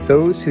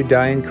those who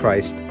die in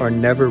Christ are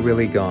never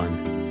really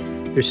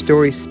gone. Their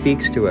story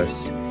speaks to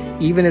us,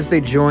 even as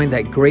they join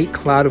that great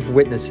cloud of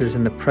witnesses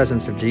in the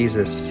presence of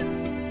Jesus.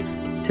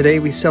 Today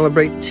we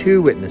celebrate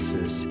two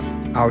witnesses,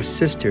 our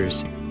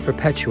sisters,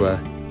 Perpetua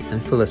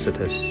and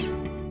Felicitas.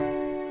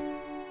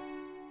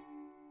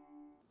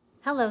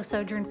 Hello,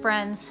 Sojourn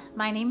friends.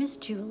 My name is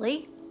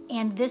Julie,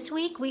 and this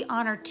week we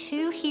honor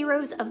two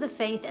heroes of the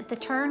faith at the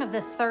turn of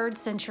the 3rd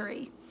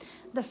century.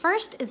 The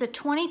first is a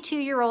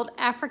 22-year-old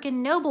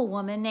African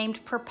noblewoman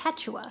named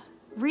Perpetua,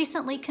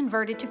 recently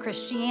converted to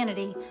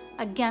Christianity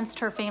against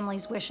her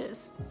family's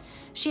wishes.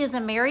 She is a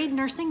married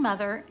nursing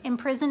mother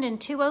imprisoned in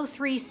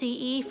 203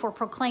 CE for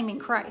proclaiming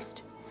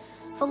Christ.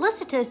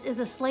 Felicitas is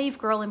a slave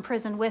girl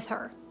imprisoned with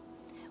her.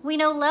 We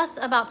know less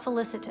about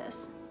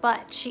Felicitas,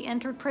 but she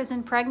entered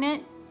prison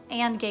pregnant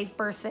and gave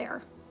birth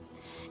there.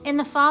 In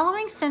the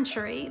following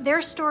century,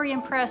 their story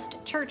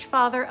impressed Church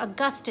Father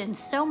Augustine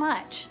so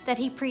much that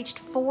he preached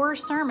 4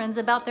 sermons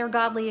about their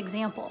godly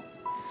example.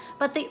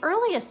 But the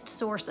earliest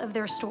source of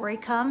their story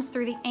comes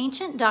through the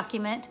ancient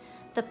document,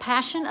 The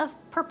Passion of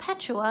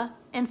Perpetua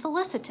and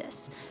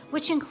Felicitas,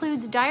 which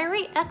includes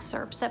diary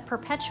excerpts that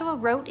Perpetua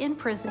wrote in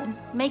prison,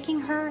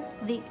 making her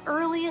the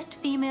earliest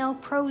female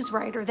prose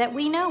writer that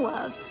we know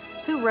of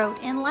who wrote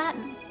in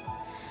Latin.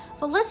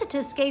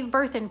 Felicitas gave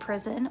birth in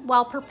prison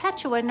while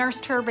Perpetua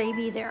nursed her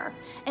baby there,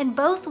 and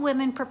both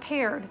women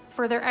prepared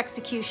for their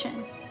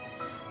execution.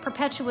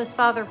 Perpetua's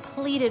father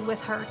pleaded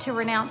with her to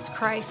renounce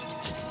Christ.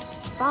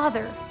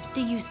 "Father,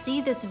 do you see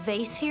this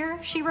vase here?"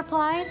 she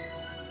replied.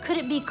 "Could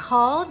it be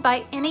called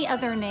by any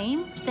other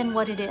name than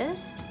what it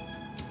is?"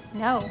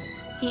 "No,"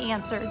 he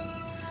answered.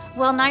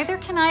 "Well, neither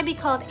can I be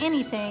called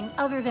anything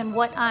other than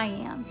what I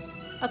am,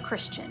 a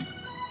Christian."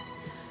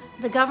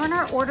 The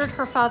governor ordered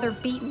her father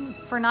beaten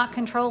for not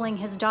controlling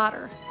his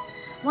daughter.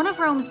 One of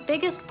Rome's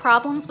biggest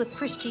problems with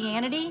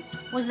Christianity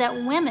was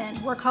that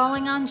women were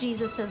calling on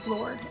Jesus as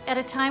Lord at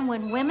a time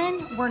when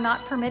women were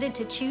not permitted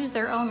to choose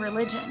their own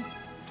religion.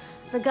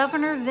 The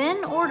governor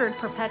then ordered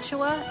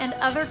Perpetua and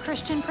other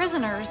Christian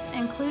prisoners,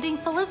 including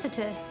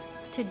Felicitas,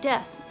 to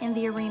death in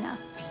the arena.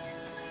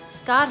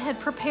 God had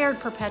prepared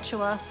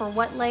Perpetua for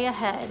what lay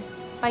ahead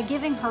by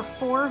giving her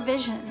 4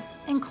 visions,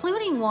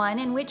 including one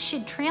in which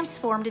she'd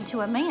transformed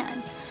into a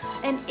man,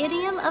 an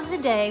idiom of the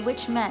day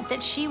which meant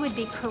that she would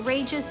be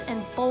courageous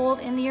and bold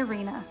in the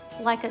arena,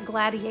 like a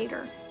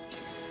gladiator.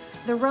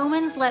 The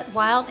Romans let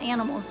wild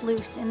animals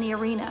loose in the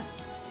arena.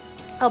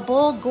 A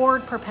bull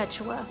gored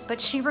Perpetua, but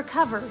she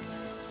recovered,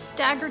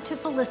 staggered to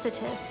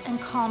Felicitas,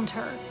 and calmed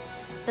her.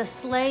 The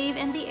slave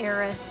and the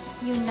heiress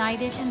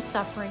united in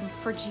suffering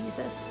for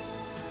Jesus.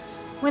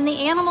 When the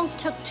animals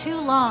took too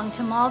long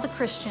to maul the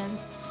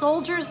Christians,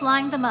 soldiers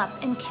lined them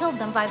up and killed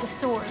them by the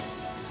sword.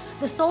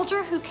 The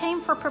soldier who came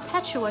for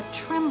Perpetua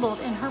trembled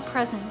in her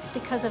presence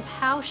because of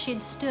how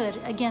she'd stood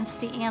against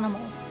the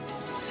animals.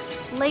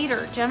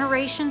 Later,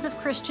 generations of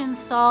Christians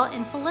saw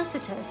in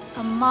Felicitas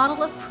a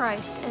model of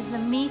Christ as the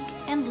meek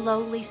and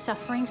lowly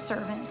suffering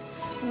servant,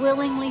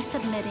 willingly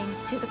submitting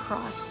to the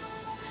cross.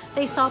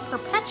 They saw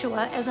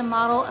Perpetua as a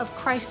model of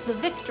Christ the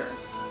victor,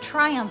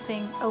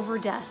 triumphing over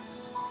death.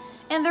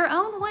 In their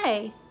own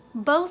way,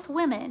 both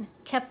women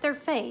kept their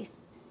faith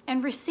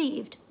and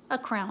received a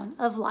crown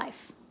of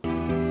life.